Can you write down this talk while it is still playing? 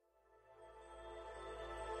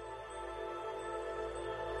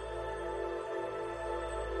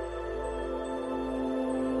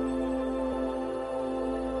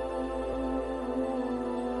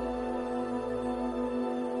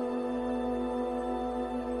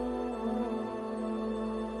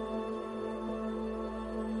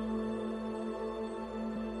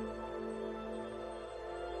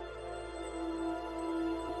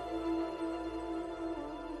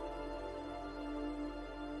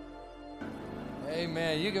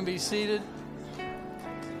Amen. You can be seated.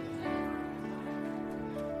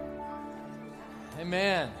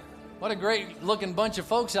 Amen. What a great looking bunch of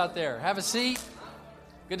folks out there. Have a seat.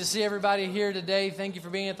 Good to see everybody here today. Thank you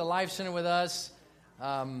for being at the Life Center with us.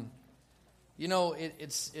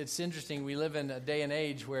 It's interesting. We live in a day and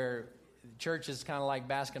age where church is kind of like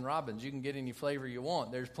Baskin Robbins. You can get any flavor you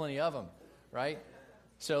want. There's plenty of them, right?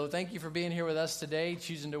 So thank you for being here with us today,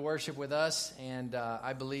 choosing to worship with us, and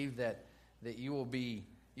I believe that you'll be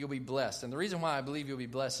blessed. And the reason why I believe you'll be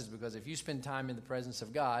blessed is because if you spend time in the presence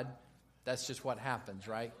of God, that's just what happens,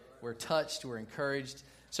 right? We're touched, we're encouraged.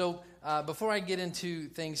 So before I get into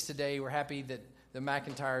things today, we're happy that the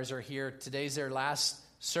McIntyres are here. Today's their last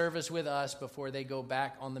service with us before they go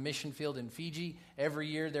back on the mission field in Fiji. Every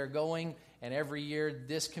year they're going, and every year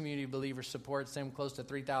this community of believers supports them close to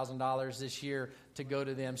 $3,000 this year to go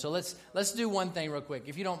to them. So let's do one thing real quick.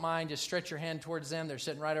 If you don't mind, just stretch your hand towards them. They're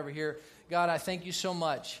sitting right over here. God, I thank you so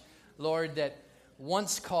much, Lord, that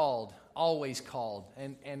once called, always called.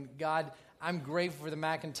 And God, I'm grateful for the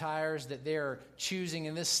McIntyres that they're choosing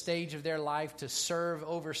in this stage of their life to serve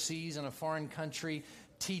overseas in a foreign country,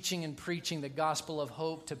 teaching and preaching the gospel of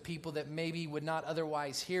hope to people that maybe would not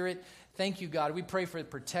otherwise hear it. Thank you, God. We pray for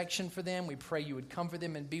protection for them. We pray you would comfort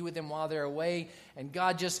them and be with them while they're away. And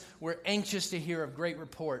God, we're anxious to hear of great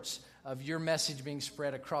reports of your message being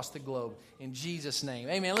spread across the globe. In Jesus' name.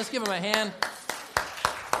 Amen. Let's give them a hand.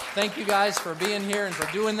 Thank you guys for being here and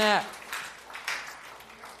for doing that.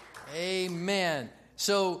 Amen.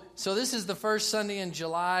 So this is the first Sunday in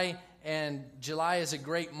July, and July is a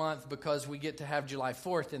great month because we get to have July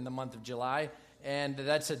 4th in the month of July, and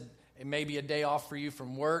it may be a day off for you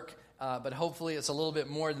from work, but hopefully it's a little bit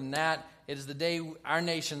more than that. It is the day our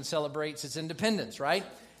nation celebrates its independence, right?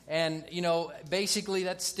 And, basically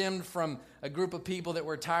that stemmed from a group of people that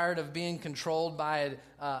were tired of being controlled by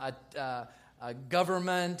a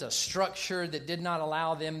government, a structure that did not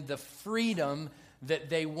allow them the freedom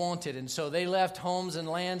that they wanted. And so they left homes and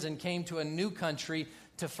lands and came to a new country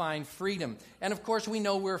to find freedom. And of course, we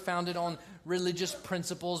know we're founded on religious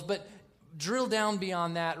principles, but drill down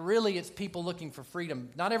beyond that, really it's people looking for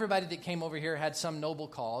freedom. Not everybody that came over here had some noble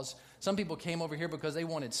cause. Some people came over here because they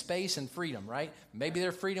wanted space and freedom, right? Maybe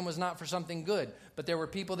their freedom was not for something good, but there were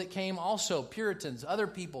people that came also, Puritans, other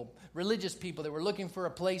people, religious people that were looking for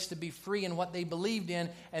a place to be free in what they believed in,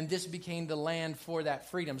 and this became the land for that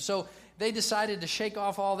freedom. So they decided to shake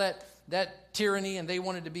off all that tyranny, and they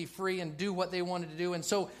wanted to be free and do what they wanted to do. And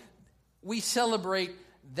so we celebrate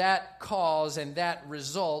that cause and that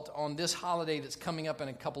result on this holiday that's coming up in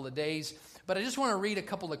a couple of days. But I just want to read a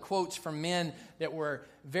couple of quotes from men that were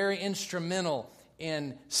very instrumental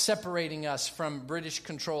in separating us from British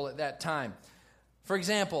control at that time. For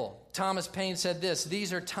example, Thomas Paine said this: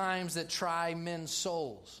 "These are times that try men's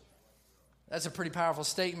souls." That's a pretty powerful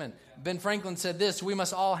statement. Ben Franklin said this: "We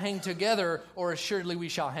must all hang together, or assuredly we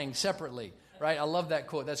shall hang separately." Right? I love that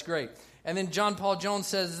quote. That's great. And then John Paul Jones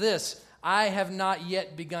says this: "I have not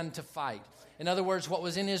yet begun to fight." In other words, what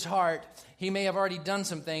was in his heart, he may have already done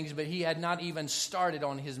some things, but he had not even started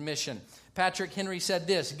on his mission. Patrick Henry said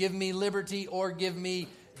this: "Give me liberty or give me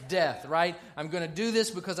death," right? I'm going to do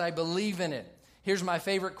this because I believe in it. Here's my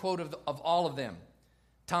favorite quote of all of them.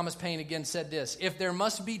 Thomas Paine again said this: "If there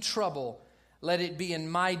must be trouble, let it be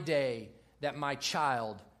in my day that my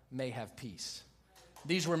child may have peace."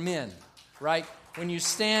 These were men, right? When you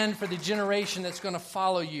stand for the generation that's going to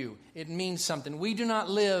follow you, it means something. We do not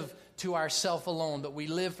live to ourselves alone, but we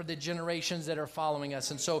live for the generations that are following us.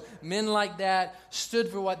 And so men like that stood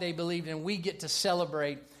for what they believed, and we get to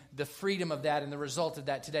celebrate the freedom of that and the result of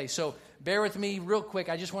that today. So bear with me real quick.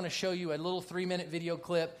 I just want to show you a little 3-minute video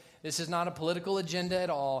clip. This is not a political agenda at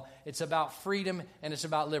all. It's about freedom and it's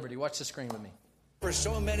about liberty. Watch the screen with me. For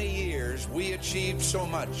so many years, we achieved so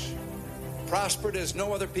much, prospered as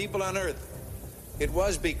no other people on earth. It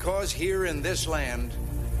was because here in this land,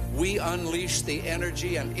 we unleashed the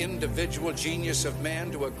energy and individual genius of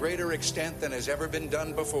man to a greater extent than has ever been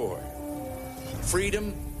done before.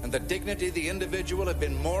 Freedom and the dignity of the individual have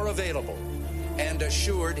been more available and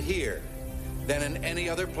assured here than in any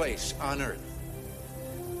other place on earth.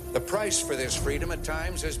 The price for this freedom at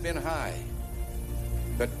times has been high,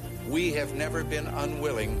 but we have never been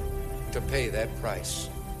unwilling to pay that price.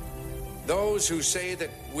 Those who say that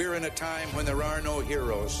we're in a time when there are no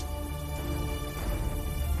heroes,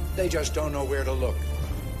 they just don't know where to look.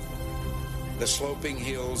 The sloping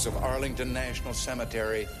hills of Arlington National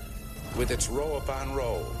Cemetery, with its row upon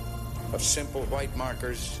row of simple white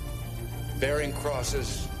markers bearing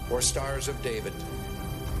crosses or stars of David,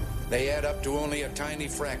 they add up to only a tiny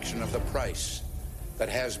fraction of the price that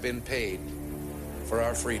has been paid for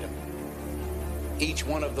our freedom. Each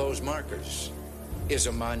one of those markers is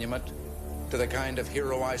a monument to the kind of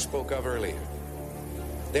hero I spoke of earlier.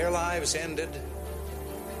 Their lives ended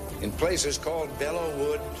in places called Belleau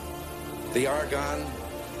Wood, the Argonne,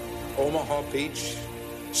 Omaha Beach,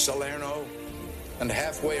 Salerno, and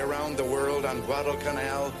halfway around the world on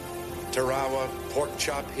Guadalcanal, Tarawa, Pork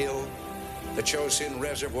Chop Hill, the Chosin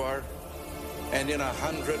Reservoir, and in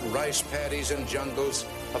 100 rice paddies and jungles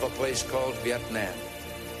of a place called Vietnam.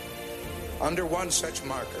 Under one such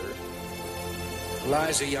marker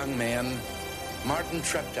lies a young man, Martin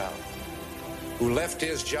Treptow, who left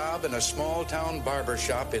his job in a small-town barber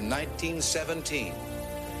shop in 1917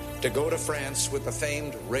 to go to France with the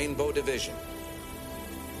famed Rainbow Division.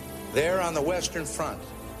 There on the Western Front,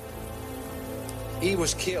 he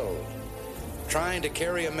was killed trying to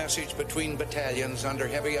carry a message between battalions under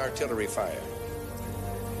heavy artillery fire.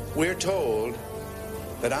 We're told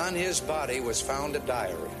that on his body was found a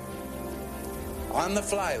diary. On the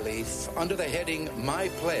flyleaf, under the heading, My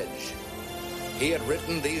Pledge, he had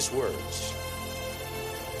written these words: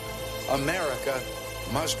 America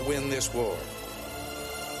must win this war.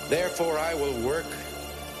 Therefore I will work,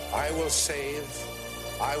 I will save,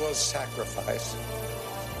 I will sacrifice,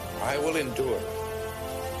 I will endure.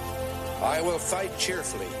 I will fight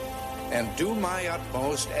cheerfully and do my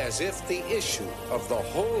utmost as if the issue of the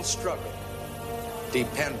whole struggle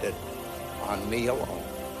depended on me alone.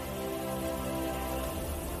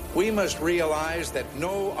 We must realize that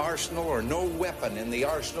no arsenal or no weapon in the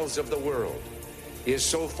arsenals of the world is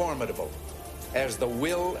so formidable as the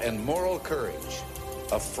will and moral courage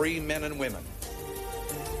of free men and women.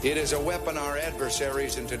 It is a weapon our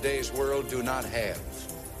adversaries in today's world do not have.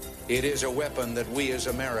 It is a weapon that we as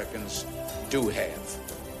Americans do have.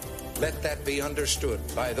 Let that be understood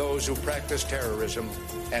by those who practice terrorism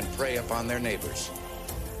and prey upon their neighbors.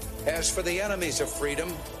 As for the enemies of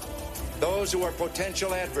freedom, those who are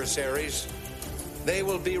potential adversaries, they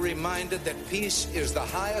will be reminded that peace is the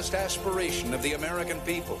highest aspiration of the American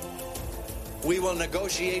people. We will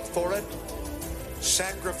negotiate for it,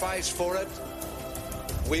 sacrifice for it.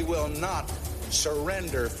 We will not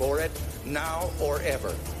surrender for it now or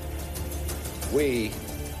ever. We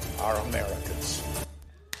are Americans.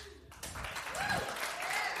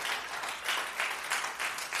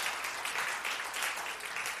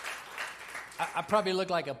 I probably look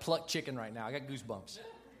like a plucked chicken right now. I got goosebumps.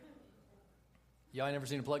 Y'all ain't never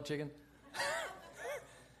seen a plucked chicken?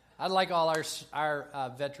 I'd like all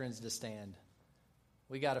our veterans to stand.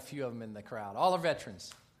 We got a few of them in the crowd. All our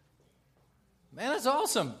veterans. Man, that's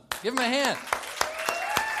awesome. Give them a hand.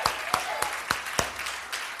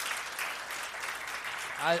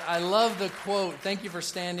 I love the quote, thank you for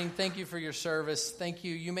standing, thank you for your service, thank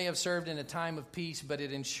you. You may have served in a time of peace, but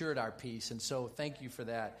it ensured our peace, and so thank you for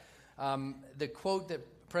that. The quote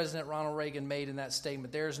that President Ronald Reagan made in that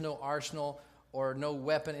statement, there is no arsenal or no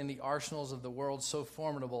weapon in the arsenals of the world so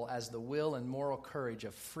formidable as the will and moral courage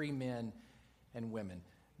of free men and women.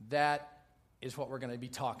 That is what we're going to be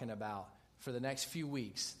talking about for the next few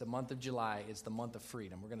weeks. The month of July is the month of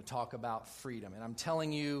freedom. We're going to talk about freedom, and I'm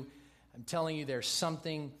telling you there's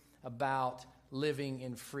something about living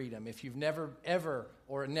in freedom. If you've never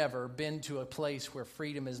been to a place where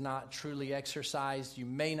freedom is not truly exercised, you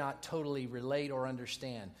may not totally relate or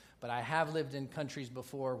understand. But I have lived in countries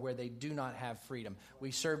before where they do not have freedom.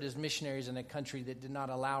 We served as missionaries in a country that did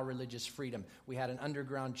not allow religious freedom. We had an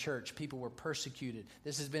underground church. People were persecuted.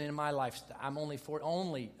 This has been in my life. I'm only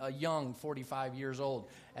a young 45 years old,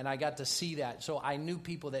 and I got to see that. So I knew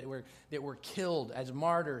people that were killed as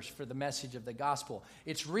martyrs for the message of the gospel.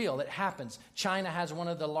 It's real. It happens. China has one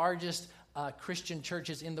of the largest Christian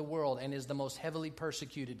churches in the world and is the most heavily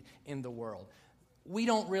persecuted in the world. We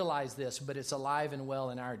don't realize this, but it's alive and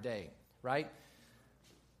well in our day, right?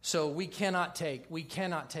 So we cannot take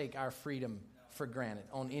our freedom for granted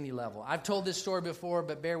on any level. I've told this story before,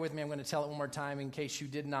 but bear with me. I'm going to tell it one more time in case you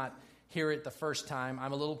did not hear it the first time.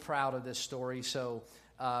 I'm a little proud of this story. So,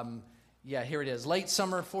 here it is. Late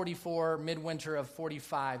summer 44, midwinter of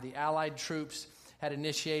 45, the Allied troops had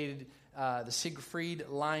initiated the Siegfried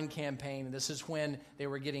Line campaign. And this is when they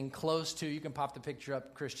were getting close to, you can pop the picture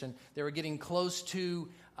up, Christian. They were getting close to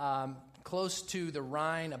the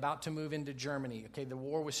Rhine, about to move into Germany. Okay, the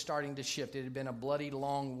war was starting to shift. It had been a bloody,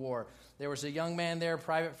 long war. There was a young man there,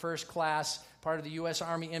 private first class, part of the U.S.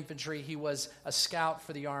 Army Infantry. He was a scout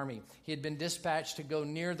for the Army. He had been dispatched to go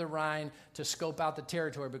near the Rhine to scope out the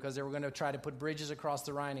territory because they were going to try to put bridges across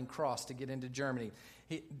the Rhine and cross to get into Germany.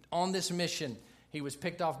 On this mission, he was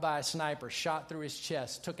picked off by a sniper, shot through his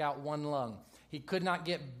chest, took out one lung. He could not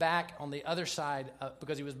get back on the other side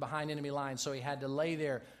because he was behind enemy lines, so he had to lay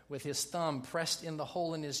there with his thumb pressed in the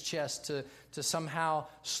hole in his chest to somehow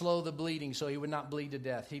slow the bleeding so he would not bleed to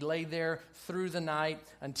death. He lay there through the night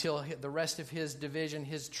until the rest of his division,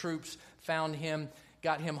 his troops, found him,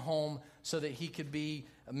 got him home so that he could be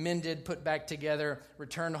mended, put back together,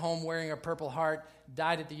 returned home wearing a Purple Heart,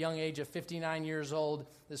 died at the young age of 59 years old.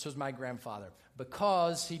 This was my grandfather.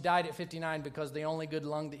 Because he died at 59 because the only good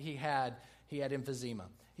lung that he had emphysema.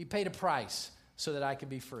 He paid a price so that I could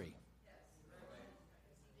be free.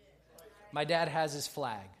 My dad has his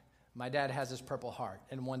flag. My dad has his Purple Heart,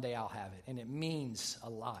 and one day I'll have it. And it means a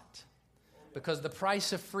lot. Because the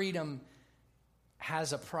price of freedom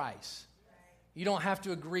has a price. You don't have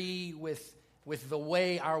to agree with the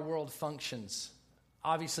way our world functions.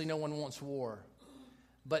 Obviously, no one wants war.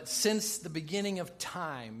 But since the beginning of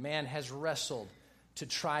time, man has wrestled to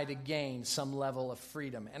try to gain some level of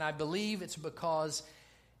freedom. And I believe it's because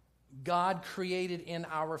God created in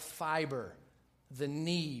our fiber the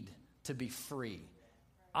need to be free.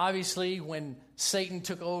 Obviously, when Satan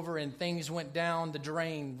took over and things went down the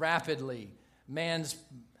drain rapidly, man's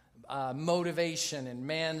motivation and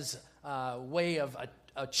man's way of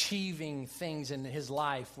achieving things in his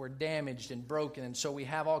life were damaged and broken. And so we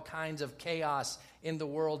have all kinds of chaos in the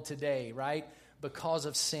world today, right? Because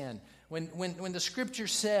of sin. When the scripture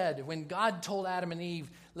said, when God told Adam and Eve,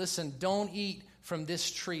 listen, don't eat from this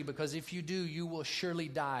tree because if you do, you will surely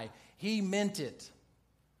die. He meant it.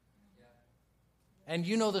 And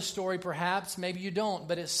you know the story perhaps, maybe you don't,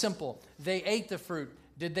 but it's simple. They ate the fruit.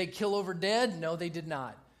 Did they kill over dead? No, they did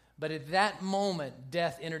not. But at that moment,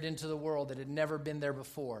 death entered into the world that had never been there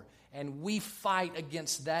before. And we fight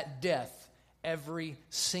against that death every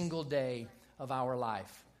single day of our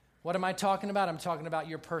life. What am I talking about? I'm talking about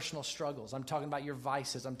your personal struggles. I'm talking about your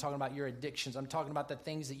vices. I'm talking about your addictions. I'm talking about the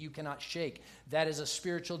things that you cannot shake. That is a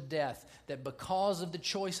spiritual death that because of the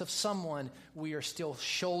choice of someone, we are still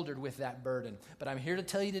shouldered with that burden. But I'm here to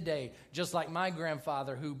tell you today, just like my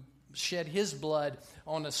grandfather who shed his blood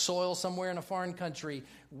on the soil somewhere in a foreign country,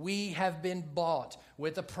 we have been bought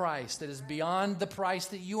with a price that is beyond the price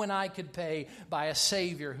that you and I could pay by a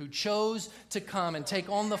Savior who chose to come and take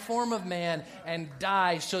on the form of man and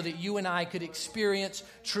die so that you and I could experience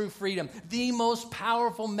true freedom. The most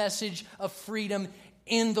powerful message of freedom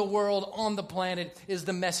in the world, on the planet, is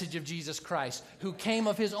the message of Jesus Christ, who came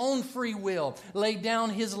of his own free will, laid down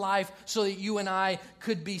his life so that you and I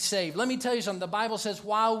could be saved. Let me tell you something. The Bible says,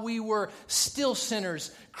 while we were still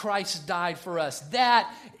sinners, Christ died for us.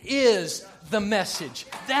 That is the message.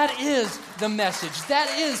 That is the message. That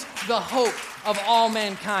is the hope of all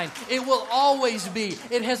mankind. It will always be,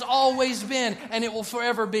 it has always been, and it will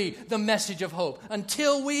forever be the message of hope.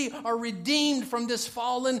 Until we are redeemed from this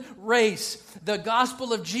fallen race, the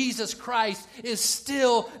gospel of Jesus Christ is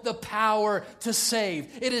still the power to save.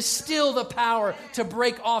 It is still the power to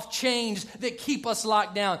break off chains that keep us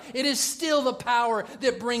locked down. It is still the power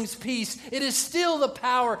that brings peace. It is still the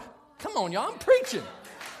power. Come on, y'all, I'm preaching.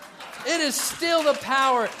 It is still the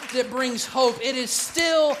power that brings hope. It is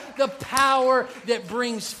still the power that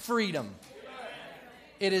brings freedom.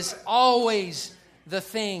 It is always the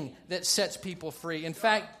thing that sets people free. In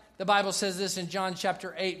fact, the Bible says this in John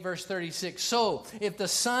chapter 8, verse 36. So, if the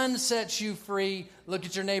Son sets you free, look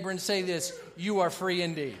at your neighbor and say this, you are free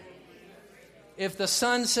indeed. If the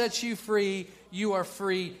Son sets you free, you are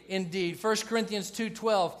free indeed. 1 Corinthians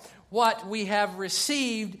 2:12. What we have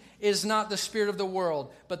received is not the spirit of the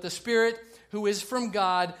world, but the Spirit who is from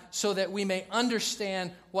God, so that we may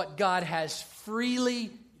understand what God has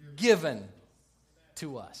freely given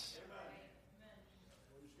to us.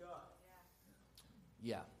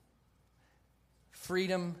 Yeah.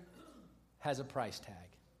 Freedom has a price tag.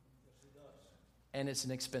 And it's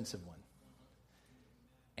an expensive one.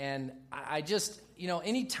 And I just,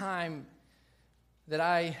 anytime that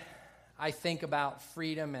I think about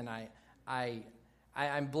freedom, and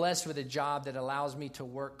I'm blessed with a job that allows me to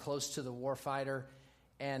work close to the warfighter.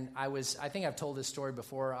 And I think I've told this story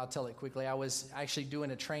before. I'll tell it quickly. I was actually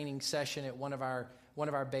doing a training session at one of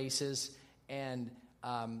our bases, and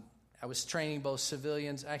I was training both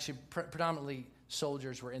civilians. Actually, predominantly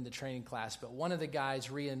soldiers were in the training class, but one of the guys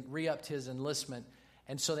re-upped his enlistment,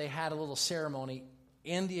 and so they had a little ceremony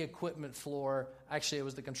in the equipment floor. Actually, it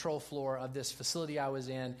was the control floor of this facility I was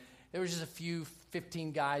in. There was just a few,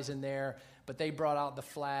 15 guys in there, but they brought out the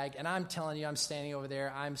flag. And I'm telling you, I'm standing over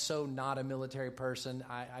there. I'm so not a military person.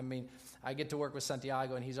 I mean, I get to work with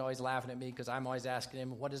Santiago, and he's always laughing at me because I'm always asking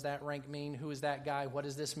him, what does that rank mean? Who is that guy? What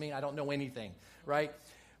does this mean? I don't know anything, right?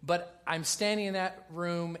 But I'm standing in that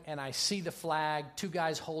room, and I see the flag, two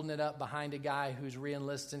guys holding it up behind a guy who's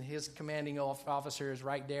re-enlisting. His commanding officer is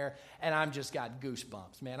right there, and I'm just got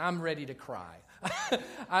goosebumps, man. I'm ready to cry.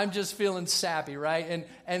 I'm just feeling sappy, right?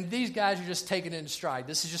 And these guys are just taking it in stride.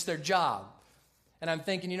 This is just their job. And I'm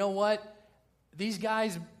thinking, you know what? These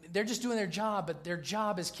guys, they're just doing their job, but their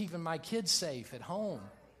job is keeping my kids safe at home.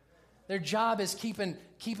 Their job is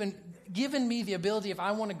giving me the ability, if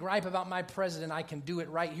I want to gripe about my president, I can do it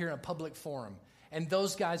right here in a public forum. And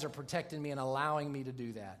those guys are protecting me and allowing me to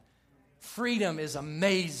do that. Freedom is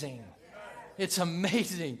amazing. It's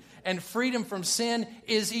amazing. And freedom from sin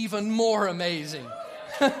is even more amazing.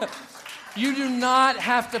 You do not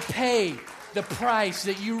have to pay the price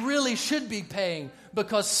that you really should be paying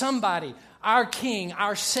because somebody, our King,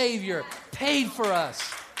 our Savior, paid for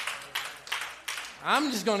us.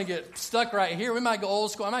 I'm just going to get stuck right here. We might go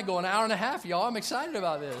old school. I might go an hour and a half, y'all. I'm excited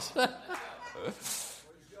about this.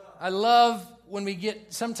 I love when we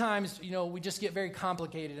get, sometimes, we just get very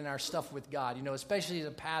complicated in our stuff with God. Especially as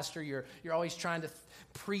a pastor, you're always trying to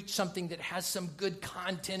preach something that has some good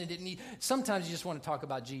content in it. Sometimes you just want to talk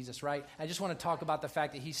about Jesus, right? I just want to talk about the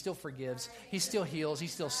fact that he still forgives, he still heals, he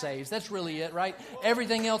still saves. That's really it, right?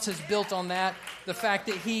 Everything else is built on that. The fact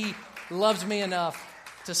that he loves me enough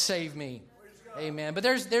to save me. Amen. But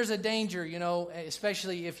there's a danger,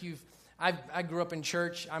 especially if I grew up in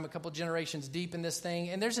church. I'm a couple generations deep in this thing,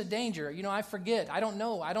 and there's a danger. I forget. I don't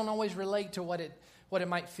know. I don't always relate to what it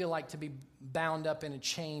might feel like to be bound up in a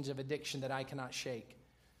chains of addiction that I cannot shake.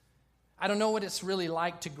 I don't know what it's really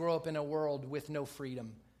like to grow up in a world with no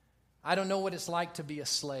freedom. I don't know what it's like to be a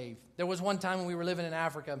slave. There was one time when we were living in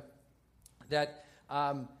Africa that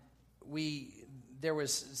there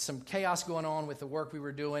was some chaos going on with the work we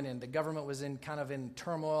were doing, and the government was in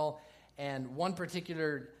turmoil. And one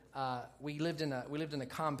particular, we lived in a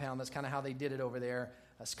compound. That's kind of how they did it over there.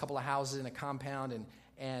 A couple of houses in a compound,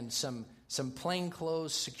 and some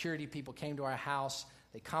plainclothes security people came to our house.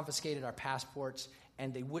 They confiscated our passports,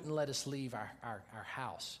 and they wouldn't let us leave our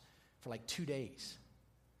house for like 2 days.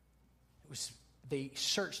 They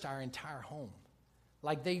searched our entire home.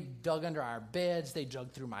 Like they dug under our beds, they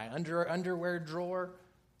dug through my underwear drawer,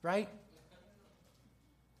 right?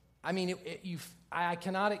 I mean, I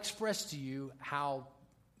cannot express to you how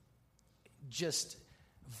just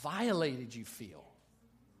violated you feel.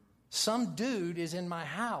 Some dude is in my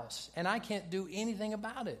house, and I can't do anything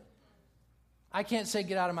about it. I can't say,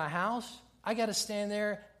 get out of my house. I got to stand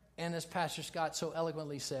there, and as Pastor Scott so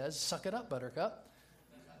eloquently says, suck it up, buttercup.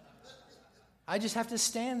 I just have to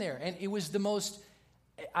stand there. And it was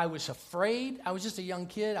I was afraid. I was just a young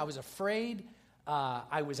kid. I was afraid.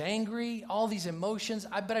 I was angry. All these emotions.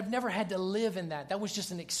 But I've never had to live in that. That was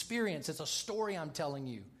just an experience. It's a story I'm telling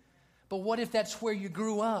you. But what if that's where you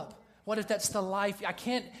grew up? What if that's the life? I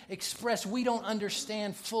can't express. We don't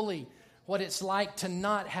understand fully what it's like to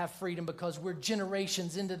not have freedom because we're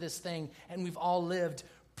generations into this thing and we've all lived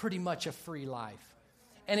pretty much a free life.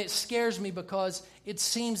 And it scares me because it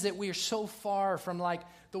seems that we are so far from like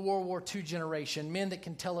the World War II generation, men that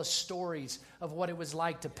can tell us stories of what it was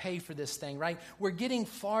like to pay for this thing, right? We're getting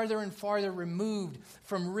farther and farther removed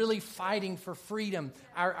from really fighting for freedom.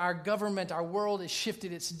 Our government, our world has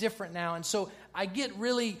shifted. It's different now. And so I get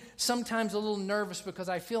really sometimes a little nervous because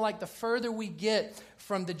I feel like the further we get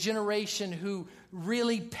from the generation who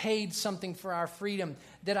really paid something for our freedom,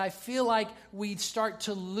 that I feel like we start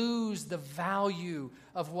to lose the value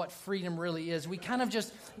of what freedom really is. We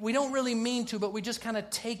don't really mean to, but we just kind of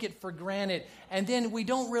take it for granted. And then we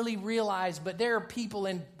don't really realize, but there are people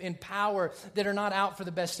in power that are not out for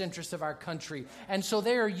the best interest of our country. And so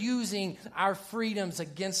they are using our freedoms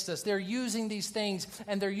against us. They're using these things,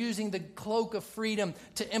 and they're using the cloak of freedom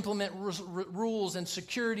to implement rules and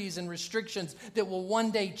securities and restrictions that will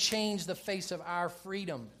one day change the face of our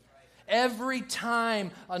freedom. Every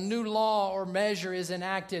time a new law or measure is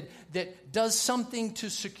enacted that does something to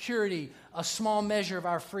security, a small measure of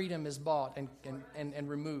our freedom is bought and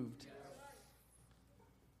removed.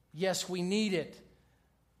 Yes, we need it,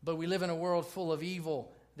 but we live in a world full of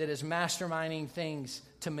evil that is masterminding things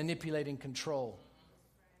to manipulate and control.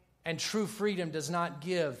 And true freedom does not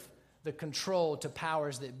give the control to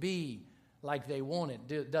powers that be like they want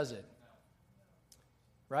it, does it?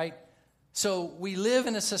 Right? So we live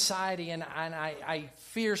in a society, and I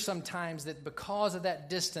fear sometimes that because of that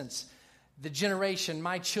distance, the generation,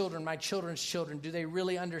 my children, my children's children, do they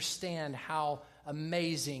really understand how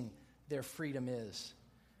amazing their freedom is?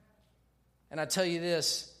 And I tell you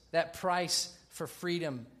this, that price for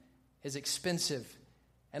freedom is expensive.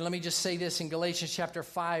 And let me just say this in Galatians chapter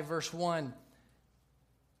 5, verse 1.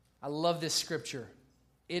 I love this scripture.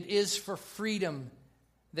 It is for freedom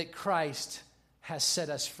that Christ has set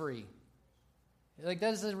us free. Like,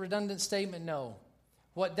 that is a redundant statement? No.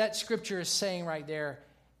 What that scripture is saying right there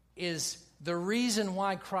is The reason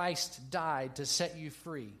why Christ died to set you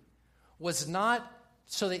free was not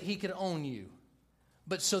so that he could own you,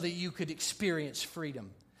 but so that you could experience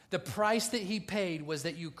freedom. The price that he paid was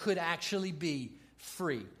that you could actually be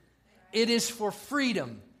free. It is for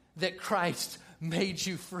freedom that Christ made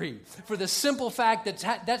you free. For the simple fact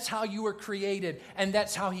that that's how you were created, and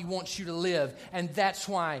that's how he wants you to live, and that's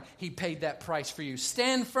why he paid that price for you.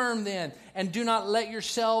 Stand firm then, and do not let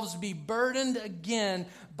yourselves be burdened again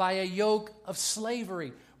by a yoke of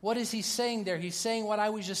slavery. What is he saying there? He's saying what I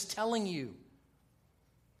was just telling you.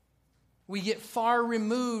 We get far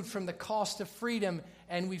removed from the cost of freedom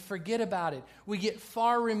and we forget about it. We get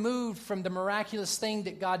far removed from the miraculous thing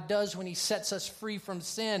that God does when he sets us free from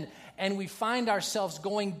sin, and we find ourselves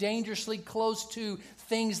going dangerously close to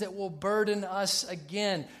things that will burden us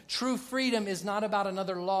again. True freedom is not about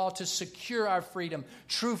another law to secure our freedom.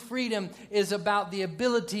 True freedom is about the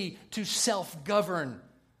ability to self-govern.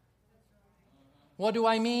 What do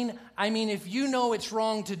I mean? I mean, if you know it's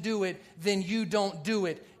wrong to do it, then you don't do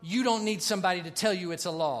it. You don't need somebody to tell you it's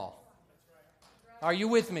a law. Are you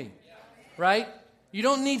with me? Right? You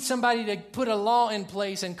don't need somebody to put a law in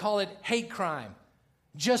place and call it hate crime.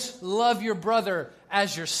 Just love your brother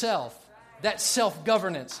as yourself. That's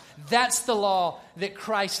self-governance. That's the law that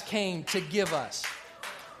Christ came to give us.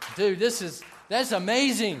 Dude, that's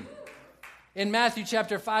amazing. In Matthew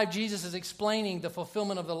chapter 5, Jesus is explaining the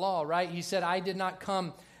fulfillment of the law, right? He said, I did not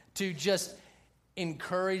come to just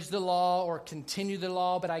encourage the law or continue the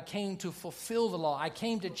law, but I came to fulfill the law. I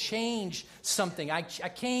came to change something. I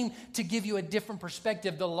came to give you a different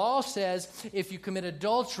perspective. The law says if you commit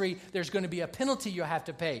adultery, there's going to be a penalty you have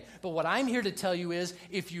to pay. But what I'm here to tell you is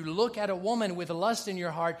if you look at a woman with lust in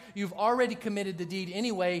your heart, you've already committed the deed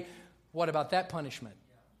anyway. What about that punishment?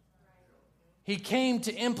 He came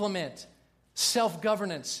to implement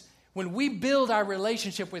self-governance. When we build our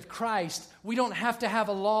relationship with Christ, we don't have to have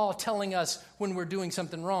a law telling us when we're doing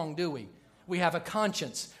something wrong, do we? We have a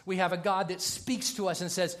conscience. We have a God that speaks to us and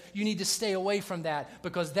says, you need to stay away from that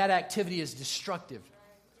because that activity is destructive.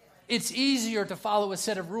 It's easier to follow a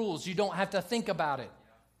set of rules. You don't have to think about it.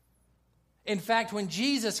 In fact, when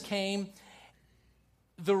Jesus came,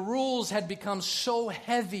 the rules had become so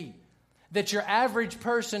heavy that your average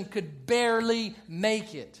person could barely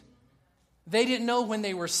make it. They didn't know when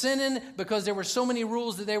they were sinning because there were so many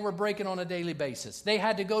rules that they were breaking on a daily basis. They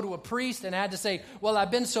had to go to a priest and had to say, well, I've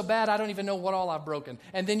been so bad, I don't even know what all I've broken.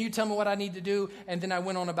 And then you tell me what I need to do, and then I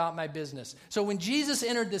went on about my business. So when Jesus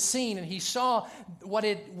entered the scene and he saw what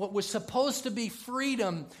was supposed to be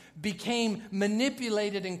freedom became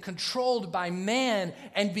manipulated and controlled by man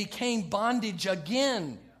and became bondage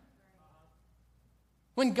again.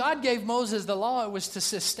 When God gave Moses the law, it was to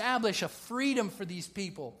establish a freedom for these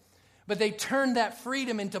people. But they turned that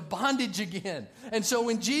freedom into bondage again. And so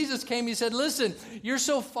when Jesus came, he said, listen, you're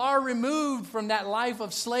so far removed from that life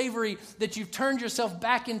of slavery that you've turned yourself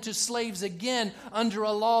back into slaves again under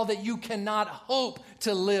a law that you cannot hope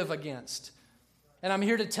to live against. And I'm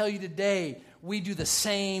here to tell you today, we do the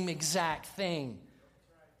same exact thing.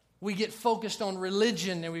 We get focused on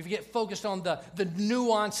religion and we get focused on the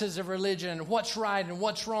nuances of religion and what's right and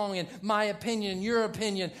what's wrong and my opinion and your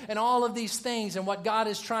opinion and all of these things. And what God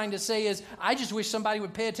is trying to say is, I just wish somebody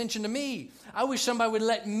would pay attention to me. I wish somebody would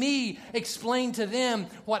let me explain to them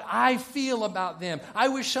what I feel about them. I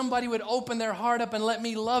wish somebody would open their heart up and let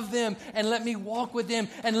me love them and let me walk with them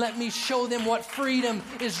and let me show them what freedom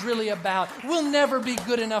is really about. We'll never be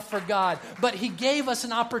good enough for God, but he gave us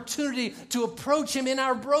an opportunity to approach him in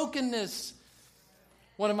our brokenness.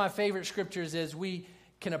 One of my favorite scriptures is we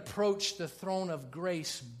can approach the throne of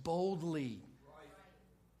grace boldly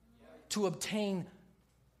to obtain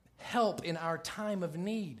help in our time of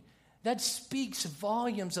need. That speaks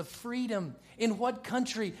volumes of freedom. In what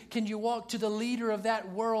country can you walk to the leader of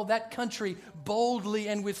that world, that country, boldly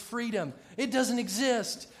and with freedom? It doesn't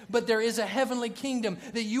exist. But there is a heavenly kingdom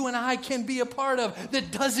that you and I can be a part of that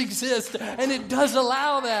does exist, and it does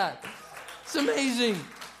allow that. It's amazing.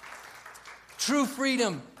 True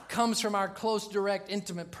freedom comes from our close, direct,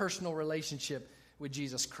 intimate, personal relationship with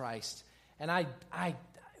Jesus Christ. And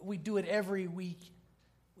we do it every week.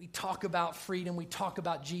 We talk about freedom, we talk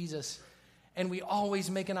about Jesus, and we always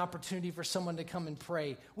make an opportunity for someone to come and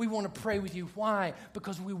pray. We want to pray with you. Why?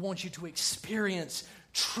 Because we want you to experience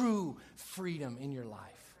true freedom in your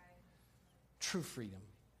life. True freedom.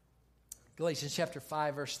 Galatians chapter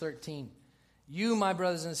 5, verse 13. You, my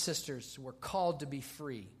brothers and sisters, were called to be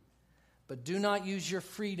free, but do not use your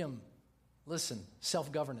freedom. Listen,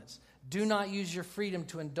 self-governance. Do not use your freedom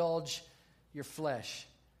to indulge your flesh,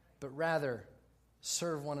 but rather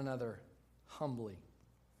serve one another humbly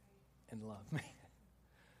in love.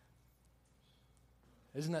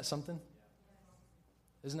 Isn't that something?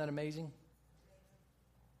 Isn't that amazing?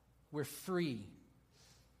 We're free.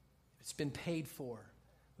 It's been paid for.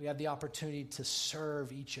 We have the opportunity to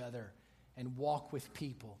serve each other and walk with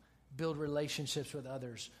people, build relationships with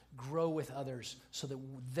others, grow with others so that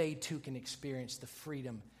they too can experience the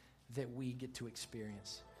freedom that we get to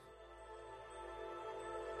experience.